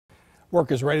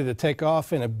Work is ready to take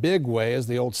off in a big way as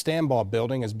the old Stanball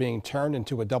building is being turned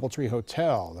into a DoubleTree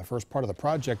hotel. The first part of the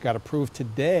project got approved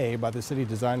today by the City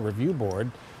Design Review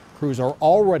Board. Crews are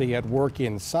already at work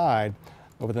inside.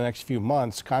 Over the next few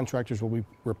months, contractors will be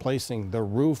replacing the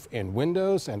roof and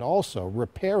windows and also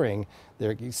repairing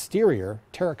their exterior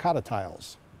terracotta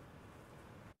tiles.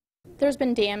 There's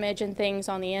been damage and things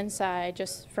on the inside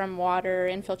just from water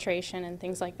infiltration and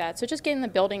things like that. So just getting the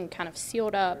building kind of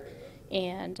sealed up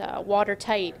and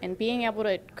watertight and being able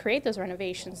to create those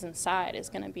renovations inside is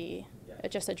going to be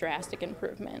just a drastic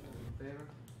improvement.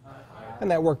 And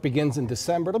that work begins in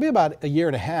December. It'll be about a year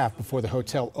and a half before the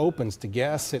hotel opens to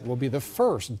guests. It will be the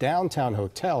first downtown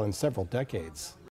hotel in several decades.